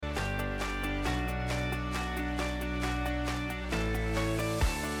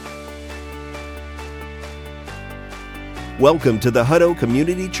Welcome to the Hutto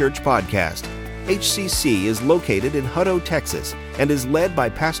Community Church Podcast. HCC is located in Hutto, Texas, and is led by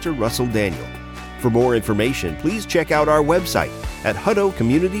Pastor Russell Daniel. For more information, please check out our website at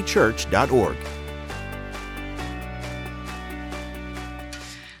huttocommunitychurch.org.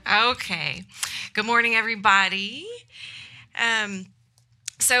 Okay. Good morning, everybody.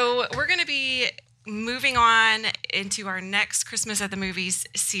 So we're going to be moving on into our next Christmas at the Movies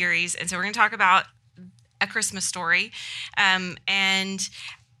series. And so we're going to talk about A Christmas Story. And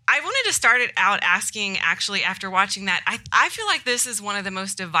I wanted to start it out asking, actually, after watching that, I feel like this is one of the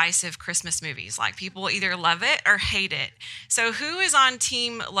most divisive Christmas movies. Like, people either love it or hate it. So who is on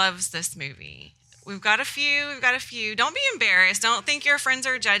team loves this movie? We've got a few. Don't be embarrassed. Don't think your friends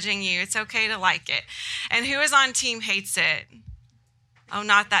are judging you. It's okay to like it. And who is on team hates it? Oh,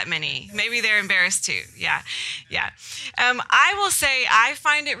 not that many. Maybe they're embarrassed too. Yeah. I will say I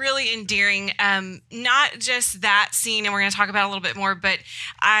find it really endearing, not just that scene, and we're going to talk about it a little bit more, but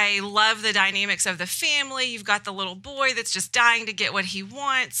I love the dynamics of the family. You've got the little boy that's just dying to get what he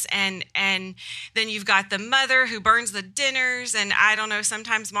wants, and then you've got the mother who burns the dinners, and I don't know,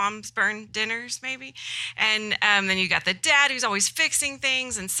 sometimes moms burn dinners maybe, and then you got the dad who's always fixing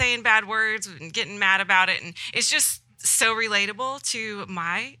things and saying bad words and getting mad about it, and it's just so relatable to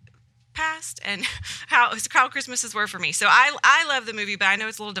my past and how Christmases were for me. So I love the movie, but I know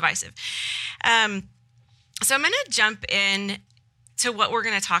it's a little divisive. So I'm going to jump in to what we're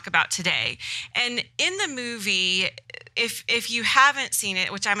going to talk about today. And in the movie, if you haven't seen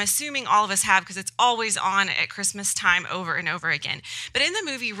it, which I'm assuming all of us have because it's always on at Christmas time over and over again. But in the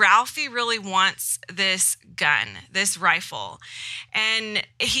movie, Ralphie really wants this gun, this rifle, and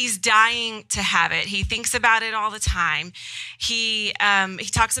he's dying to have it. He thinks about it all the time. He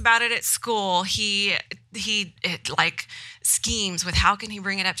talks about it at school. He schemes with how can he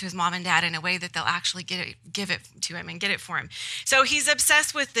bring it up to his mom and dad in a way that they'll actually give it to him and get it for him. So he's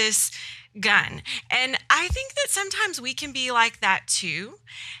obsessed with this gun. And I think that sometimes we can be like that too.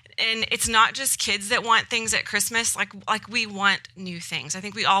 And it's not just kids that want things at Christmas, like we want new things. I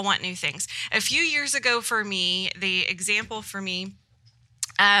think we all want new things. A few years ago for me, the example for me,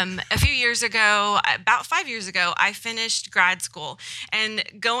 about 5 years ago, I finished grad school. And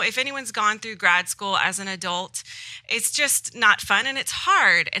if anyone's gone through grad school as an adult, it's just not fun and it's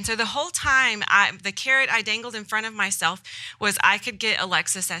hard. And so the whole time, the carrot I dangled in front of myself was I could get a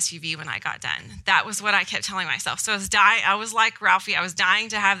Lexus SUV when I got done. That was what I kept telling myself. So I was like Ralphie. I was dying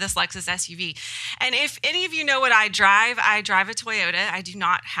to have this Lexus SUV. And if any of you know what I drive a Toyota. I do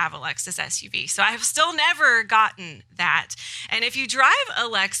not have a Lexus SUV. So I have still never gotten that. And if you drive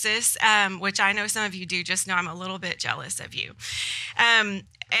a Lexus, which I know some of you do, just know I'm a little bit jealous of you. And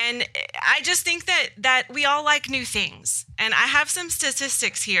I just think that we all like new things. And I have some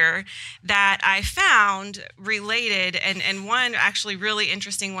statistics here that I found related, and one actually really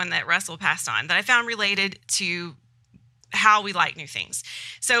interesting one that Russell passed on that I found related to how we like new things.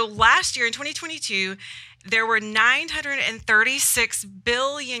 So last year in 2022, there were $936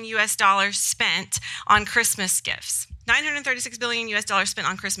 billion spent on Christmas gifts. $936 billion spent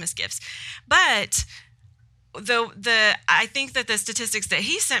on Christmas gifts. But I think that the statistics that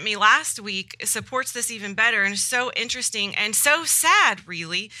he sent me last week supports this even better and is so interesting and so sad,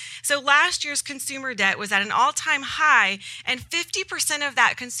 really. So last year's consumer debt was at an all-time high, and 50% of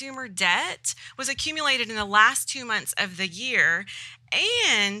that consumer debt was accumulated in the last 2 months of the year.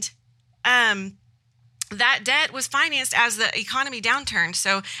 And that debt was financed as the economy downturned,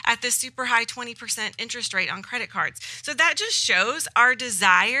 so at this super high 20% interest rate on credit cards. So that just shows our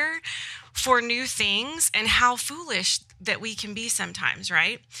desire for new things and how foolish that we can be sometimes,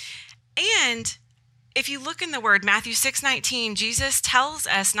 right? And if you look in the Word, Matthew 6:19, Jesus tells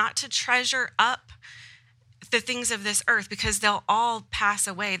us not to treasure up the things of this earth because they'll all pass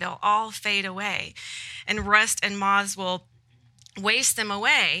away. They'll all fade away, and rust and moths will waste them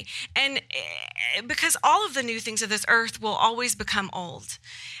away. And because all of the new things of this earth will always become old.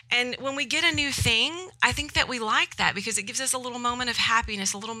 And when we get a new thing, I think that we like that because it gives us a little moment of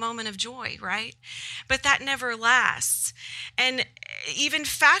happiness, a little moment of joy, right? But that never lasts. And even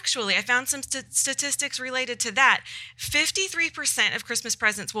factually, I found some statistics related to that. 53% of Christmas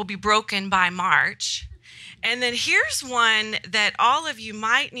presents will be broken by March. And then here's one that all of you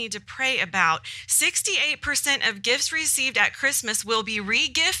might need to pray about. 68% of gifts received at Christmas will be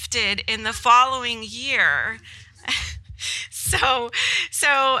re-gifted in the following year. So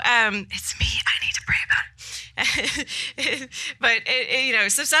it's me. I need to pray about it. But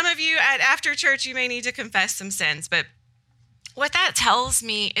so some of you after church, you may need to confess some sins. But what that tells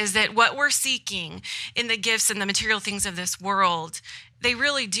me is that what we're seeking in the gifts and the material things of this world, they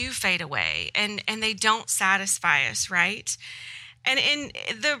really do fade away and they don't satisfy us, right? And in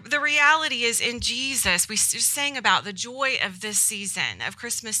the reality is in Jesus, we just sang about the joy of this season, of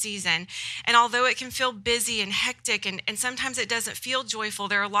Christmas season. And although it can feel busy and hectic, and sometimes it doesn't feel joyful,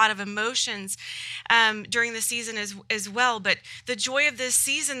 there are a lot of emotions during the season as well. But the joy of this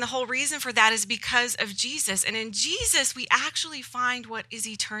season, the whole reason for that is because of Jesus. And in Jesus, we actually find what is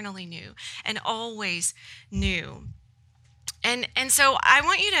eternally new and always new. And so I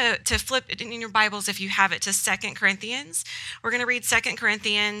want you to flip it in your Bibles, if you have it, to 2 Corinthians. We're going to read 2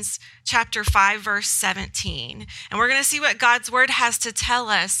 Corinthians chapter 5, verse 17. And we're going to see what God's word has to tell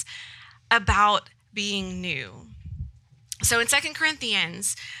us about being new. So in 2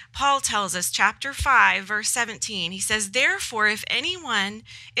 Corinthians, Paul tells us, chapter 5, verse 17, he says, "Therefore, if anyone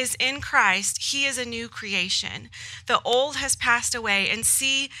is in Christ, he is a new creation. The old has passed away, and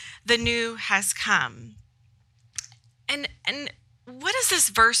see, the new has come." And what does this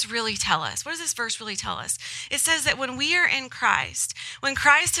verse really tell us? What does this verse really tell us? It says that when we are in Christ, when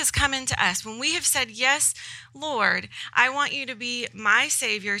Christ has come into us, when we have said, "Yes, Lord, I want you to be my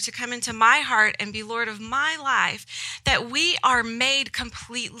Savior, to come into my heart and be Lord of my life," that we are made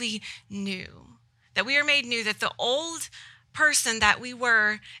completely new. That we are made new, that the old person that we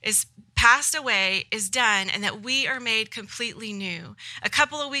were is passed away, is done, and that we are made completely new. A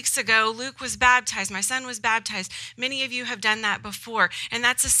couple of weeks ago, Luke was baptized. My son was baptized. Many of you have done that before. And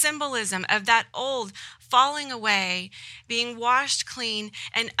that's a symbolism of that old falling away, being washed clean,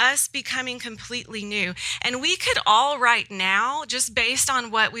 and us becoming completely new. And we could all right now, just based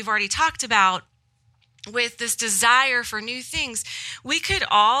on what we've already talked about, with this desire for new things, we could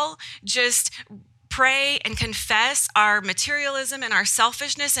all just pray and confess our materialism and our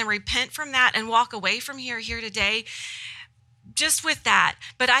selfishness and repent from that and walk away from here today just with that.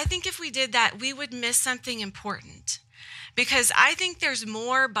 But I think if we did that, we would miss something important, because I think there's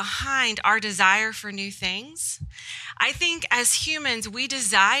more behind our desire for new things. I think as humans, we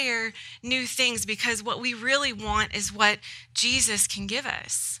desire new things because what we really want is what Jesus can give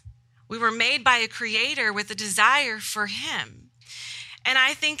us. We were made by a creator with a desire for him. And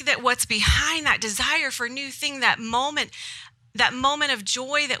I think that what's behind that desire for new thing, that moment of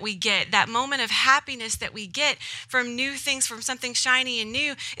joy that we get, that moment of happiness that we get from new things, from something shiny and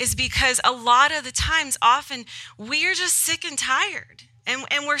new, is because a lot of the times, often, we're just sick and tired.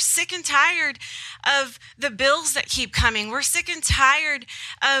 And we're sick and tired of the bills that keep coming. We're sick and tired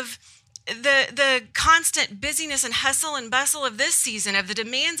of the constant busyness and hustle and bustle of this season, of the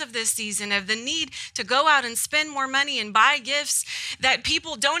demands of this season, of the need to go out and spend more money and buy gifts that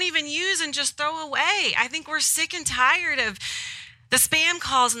people don't even use and just throw away. I think we're sick and tired of the spam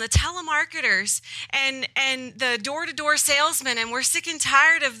calls and the telemarketers and the door-to-door salesmen, and we're sick and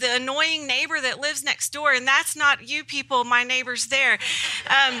tired of the annoying neighbor that lives next door, and that's not you people, my neighbor's there.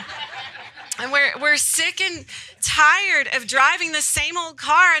 And we're sick and tired of driving the same old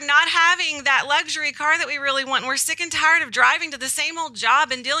car and not having that luxury car that we really want. And we're sick and tired of driving to the same old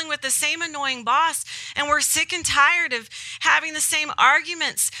job and dealing with the same annoying boss. And we're sick and tired of having the same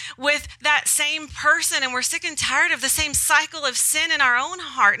arguments with that same person. And we're sick and tired of the same cycle of sin in our own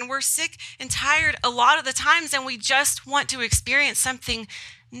heart. And we're sick and tired a lot of the times, and we just want to experience something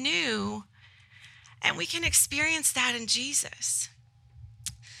new. And we can experience that in Jesus.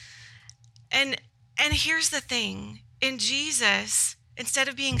 And here's the thing. In Jesus, instead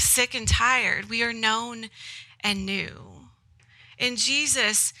of being sick and tired, we are known and new. In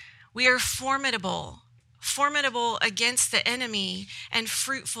Jesus, we are formidable against the enemy and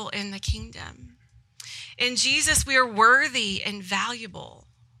fruitful in the kingdom. In Jesus, we are worthy and valuable,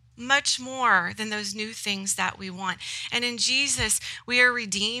 much more than those new things that we want. And in Jesus, we are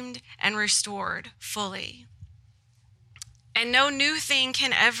redeemed and restored fully. And no new thing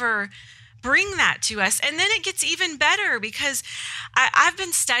can ever bring that to us. And then it gets even better, because I've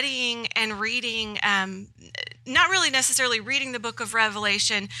been studying and reading, not really necessarily reading the book of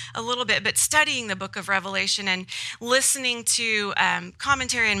Revelation a little bit, but studying the book of Revelation and listening to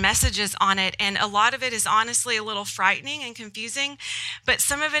commentary and messages on it. And a lot of it is honestly a little frightening and confusing, but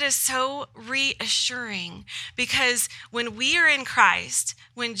some of it is so reassuring, because when we are in Christ,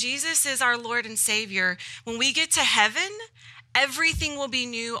 when Jesus is our Lord and Savior, when we get to heaven, everything will be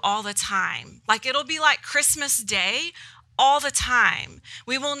new all the time. Like, it'll be like Christmas Day all the time.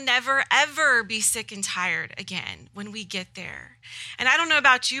 We will never, ever be sick and tired again when we get there. And I don't know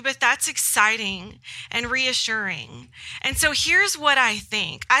about you, but that's exciting and reassuring. And so here's what I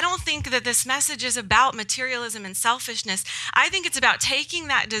think. I don't think that this message is about materialism and selfishness. I think it's about taking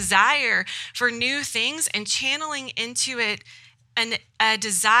that desire for new things and channeling into it a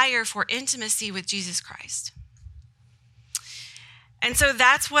desire for intimacy with Jesus Christ. And so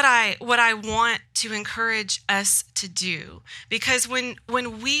that's what I want to encourage us to do. Because when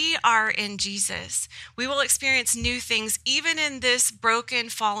we are in Jesus, we will experience new things. Even in this broken,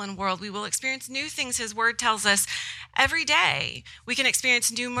 fallen world, we will experience new things. His word tells us every day. We can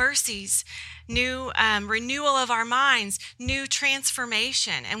experience new mercies, new renewal of our minds, new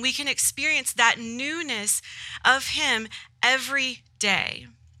transformation. And we can experience that newness of him every day.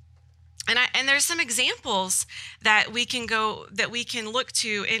 And there's some examples that we can look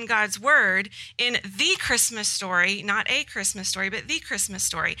to in God's word in the Christmas story, not a Christmas story, but the Christmas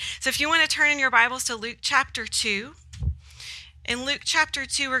story. So if you want to turn in your Bibles to Luke chapter 2, in Luke chapter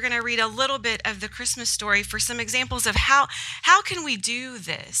 2, we're going to read a little bit of the Christmas story for some examples of how can we do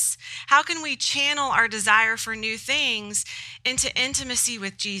this? How can we channel our desire for new things into intimacy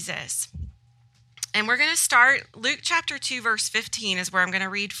with Jesus? And we're going to start Luke chapter 2, verse 15 is where I'm going to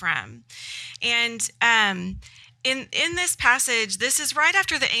read from. And in this passage, this is right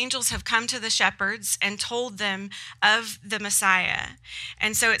after the angels have come to the shepherds and told them of the Messiah.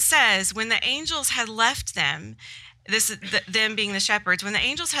 And so it says, when the angels had left them, them being the shepherds, when the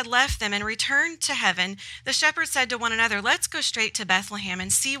angels had left them and returned to heaven, the shepherds said to one another, let's go straight to Bethlehem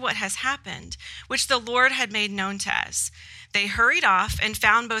and see what has happened, which the Lord had made known to us. They hurried off and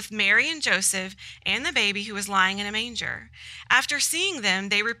found both Mary and Joseph and the baby who was lying in a manger. After seeing them,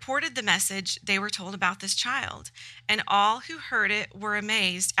 they reported the message they were told about this child. And all who heard it were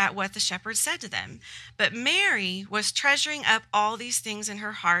amazed at what the shepherds said to them. But Mary was treasuring up all these things in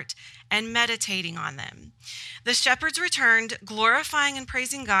her heart and meditating on them. The shepherds returned, glorifying and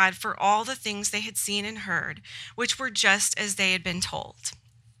praising God for all the things they had seen and heard, which were just as they had been told.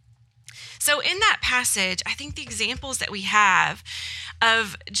 So in that passage, I think the examples that we have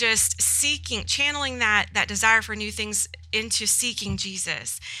of just channeling that desire for new things into seeking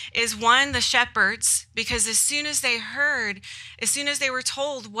Jesus is one, the shepherds, because as soon as they were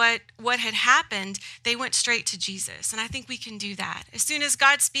told what had happened, they went straight to Jesus. And I think we can do that. As soon as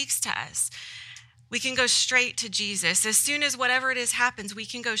God speaks to us, we can go straight to Jesus. As soon as whatever it is happens, we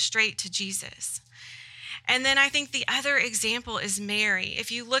can go straight to Jesus. And then I think the other example is Mary.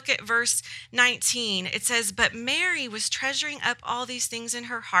 If you look at verse 19, it says, but Mary was treasuring up all these things in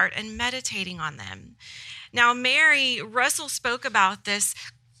her heart and meditating on them. Now, Russell spoke about this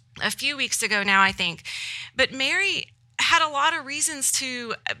a few weeks ago now, I think. But Mary had a lot of reasons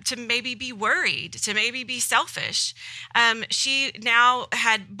to maybe be worried, to maybe be selfish. She now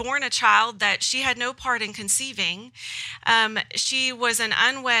had born a child that she had no part in conceiving. She was an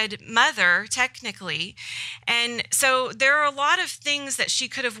unwed mother, technically. And so there are a lot of things that she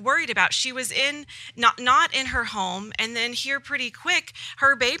could have worried about. She was not in her home. And then here pretty quick,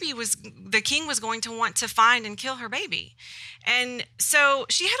 the king was going to want to find and kill her baby. And so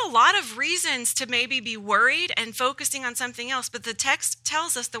she had a lot of reasons to maybe be worried and focusing on something else. But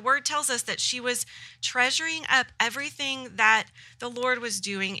the word tells us that she was treasuring up everything that the Lord was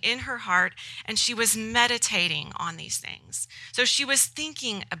doing in her heart, and she was meditating on these things. So she was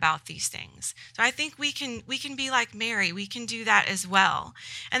thinking about these things. So I think we can be like Mary. We can do that as well.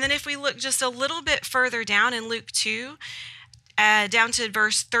 And then if we look just a little bit further down in Luke 2, down to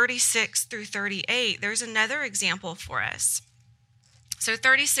verse 36 through 38, there's another example for us. So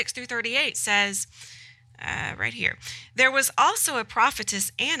 36 through 38 says, right here, there was also a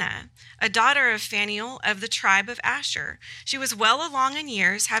prophetess, Anna, a daughter of Phanuel of the tribe of Asher. She was well along in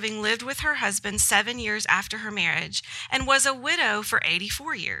years, having lived with her husband 7 years after her marriage, and was a widow for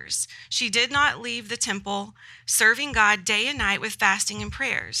 84 years. She did not leave the temple, serving God day and night with fasting and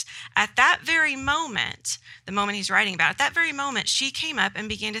prayers. At that very moment, the moment he's writing about, at that very moment, she came up and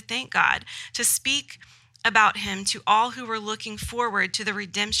began to thank God, to speak about him to all who were looking forward to the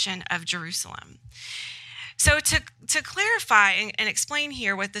redemption of Jerusalem. So to clarify and explain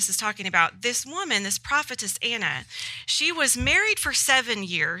here what this is talking about, this woman, this prophetess Anna, she was married for 7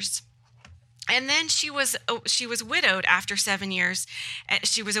 years, and then she was widowed after 7 years.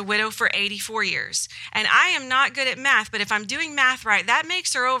 She was a widow for 84 years. And I am not good at math, but if I'm doing math right, that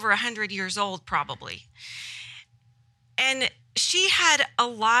makes her over 100 years old probably. And she had a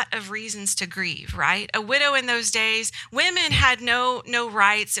lot of reasons to grieve, right? A widow in those days, women had no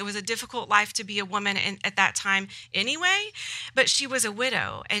rights. It was a difficult life to be a woman at that time anyway, but she was a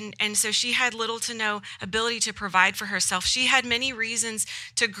widow. And so she had little to no ability to provide for herself. She had many reasons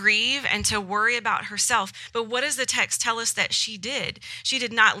to grieve and to worry about herself. But what does the text tell us that she did? She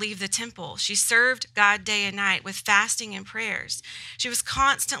did not leave the temple. She served God day and night with fasting and prayers. She was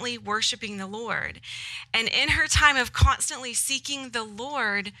constantly worshiping the Lord. And in her time of constantly seeking the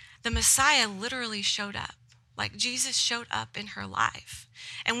Lord, the Messiah literally showed up. Like Jesus showed up in her life.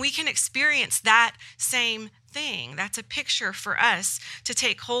 And we can experience that same thing. That's a picture for us to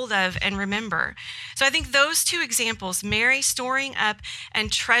take hold of and remember. So I think those two examples, Mary storing up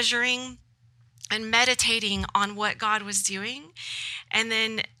and treasuring and meditating on what God was doing, and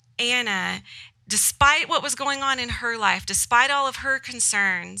then Anna, despite what was going on in her life, despite all of her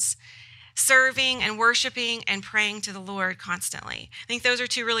concerns, serving and worshiping and praying to the Lord constantly. I think those are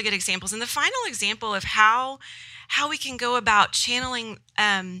two really good examples. And the final example of how we can go about channeling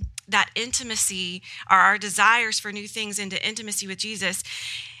that intimacy or our desires for new things into intimacy with Jesus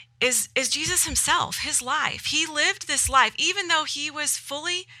is Jesus himself, his life. He lived this life, even though he was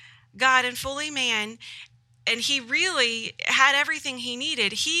fully God and fully man, and he really had everything he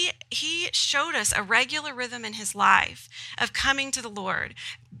needed. He showed us a regular rhythm in his life of coming to the Lord,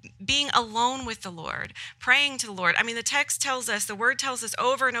 being alone with the Lord, praying to the Lord. I mean, the text tells us, the word tells us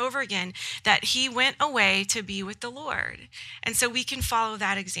over and over again that he went away to be with the Lord. And so we can follow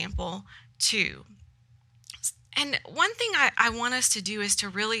that example too. And one thing I want us to do is to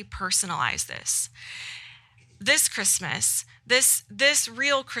really personalize this. This Christmas, this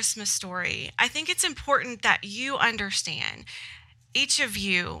real Christmas story, I think it's important that you understand, each of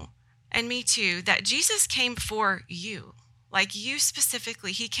you and me too, that Jesus came for you. Like you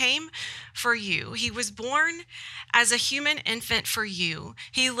specifically, he came for you. He was born as a human infant for you.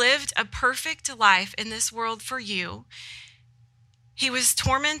 He lived a perfect life in this world for you. He was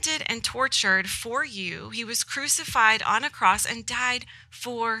tormented and tortured for you. He was crucified on a cross and died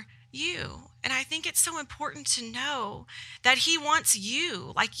for you. And I think it's so important to know that he wants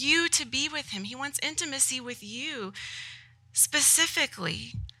you, like you, to be with him. He wants intimacy with you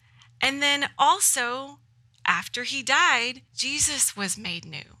specifically. And then also, after he died, Jesus was made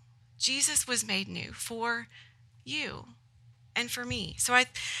new. Jesus was made new for you and for me. So I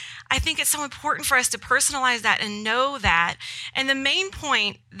think it's so important for us to personalize that and know that. And the main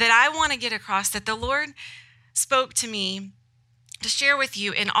point that I want to get across that the Lord spoke to me to share with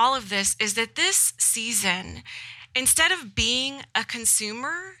you in all of this is that this season, instead of being a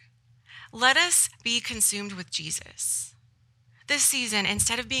consumer, let us be consumed with Jesus. This season,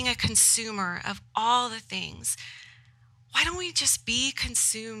 instead of being a consumer of all the things, why don't we just be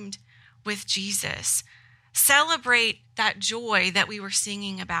consumed with Jesus? Celebrate that joy that we were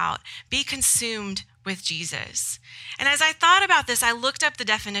singing about. Be consumed with Jesus. And as I thought about this, I looked up the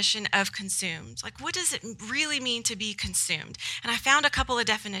definition of consumed. Like, what does it really mean to be consumed? And I found a couple of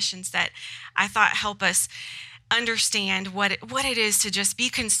definitions that I thought help us understand what it is to just be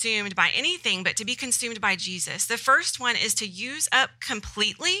consumed by anything, but to be consumed by Jesus. The first one is to use up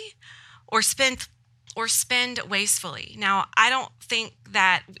completely or spend wastefully. Now, I don't think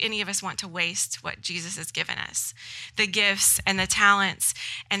that any of us want to waste what Jesus has given us, the gifts and the talents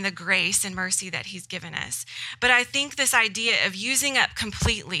and the grace and mercy that he's given us. But I think this idea of using up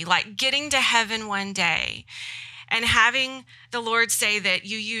completely, like getting to heaven one day and having the Lord say that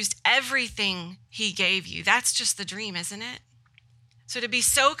you used everything he gave you, that's just the dream, isn't it? So to be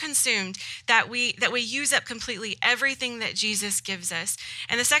so consumed that we use up completely everything that Jesus gives us.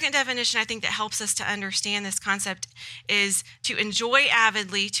 And the second definition I think that helps us to understand this concept is to enjoy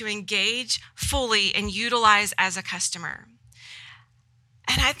avidly, to engage fully, and utilize as a customer.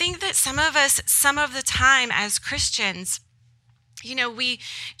 And I think that some of us, some of the time as Christians,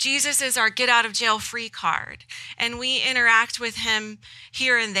 Jesus is our get out of jail free card, and we interact with him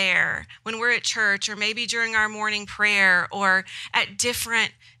here and there when we're at church or maybe during our morning prayer or at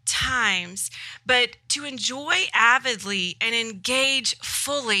different times. But to enjoy avidly and engage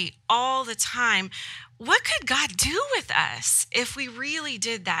fully all the time, what could God do with us if we really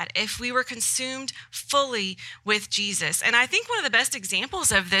did that, if we were consumed fully with Jesus? And I think one of the best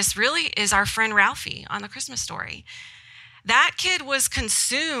examples of this really is our friend Ralphie on the Christmas Story. That kid was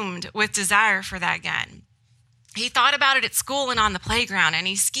consumed with desire for that gun. He thought about it at school and on the playground, and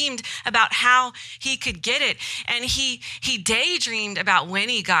he schemed about how he could get it. And he daydreamed about when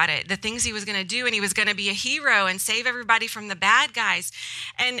he got it, the things he was going to do, and he was going to be a hero and save everybody from the bad guys.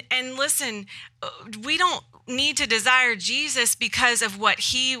 And listen, we don't need to desire Jesus because of what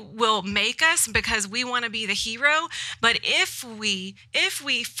he will make us, because we want to be the hero. But if we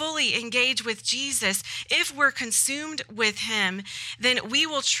fully engage with Jesus, if we're consumed with him, then we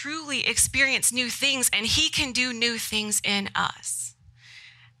will truly experience new things, and he can do new things in us.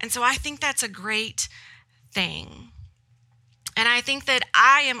 And so I think that's a great thing. And I think that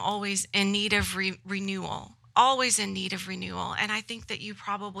I am always in need of renewal, always in need of renewal. And I think that you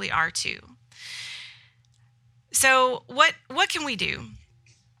probably are too. So what can we do?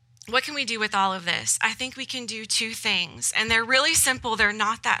 What can we do with all of this? I think we can do two things, and they're really simple. They're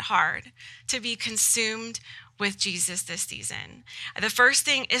not that hard to be consumed with Jesus this season. The first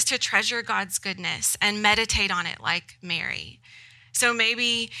thing is to treasure God's goodness and meditate on it like Mary. So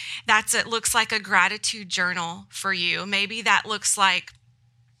maybe it looks like a gratitude journal for you. Maybe that looks like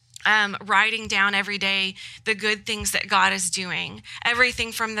writing down every day the good things that God is doing.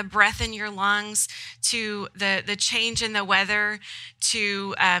 Everything from the breath in your lungs to the change in the weather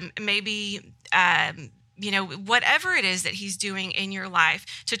to whatever it is that he's doing in your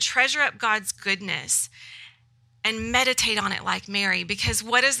life, to treasure up God's goodness and meditate on it like Mary. Because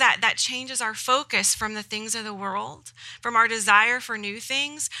what is that? That changes our focus from the things of the world, from our desire for new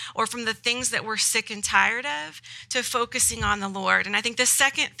things, or from the things that we're sick and tired of, to focusing on the Lord. And I think the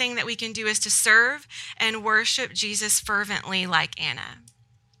second thing that we can do is to serve and worship Jesus fervently like Anna.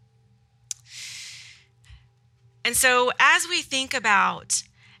 And so as we think about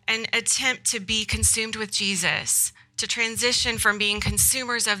and attempt to be consumed with Jesus, to transition from being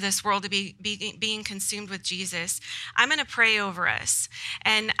consumers of this world to being consumed with Jesus, I'm going to pray over us.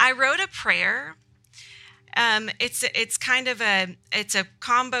 And I wrote a prayer. It's kind of a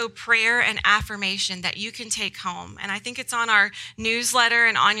combo prayer and affirmation that you can take home. And I think it's on our newsletter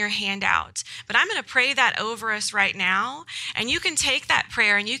and on your handout. But I'm going to pray that over us right now. And you can take that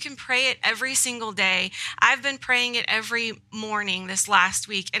prayer and you can pray it every single day. I've been praying it every morning this last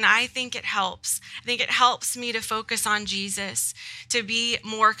week, and I think it helps. I think it helps me to focus on Jesus, to be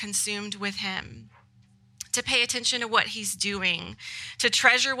more consumed with him, to pay attention to what he's doing, to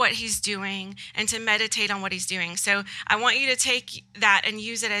treasure what he's doing, and to meditate on what he's doing. So I want you to take that and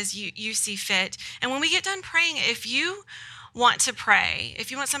use it as you see fit. And when we get done praying, if you want to pray,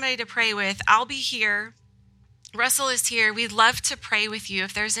 if you want somebody to pray with, I'll be here. Russell is here. We'd love to pray with you.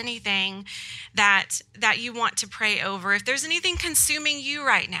 If there's anything that you want to pray over, if there's anything consuming you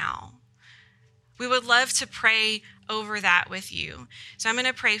right now, we would love to pray over that with you. So I'm going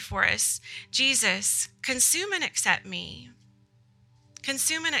to pray for us. Jesus, consume and accept me.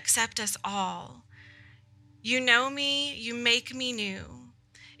 Consume and accept us all. You know me, you make me new.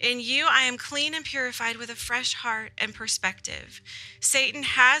 In you, I am clean and purified with a fresh heart and perspective. Satan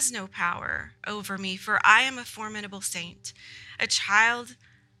has no power over me, for I am a formidable saint, a child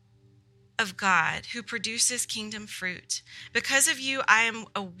of God who produces kingdom fruit. Because of you, I am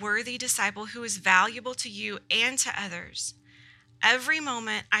a worthy disciple who is valuable to you and to others. Every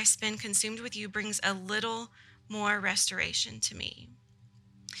moment I spend consumed with you brings a little more restoration to me.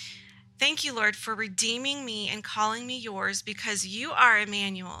 Thank you, Lord, for redeeming me and calling me yours, because you are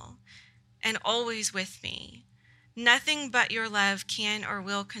Emmanuel and always with me. Nothing but your love can or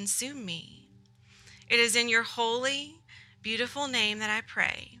will consume me. It is in your holy, beautiful name that I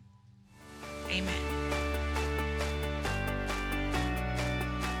pray. Amen.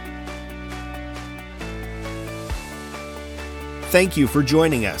 Thank you for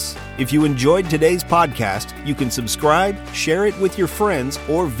joining us. If you enjoyed today's podcast, you can subscribe, share it with your friends,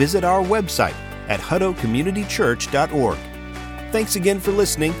 or visit our website at huddocommunitychurch.org. Thanks again for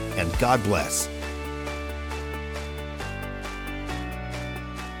listening, and God bless.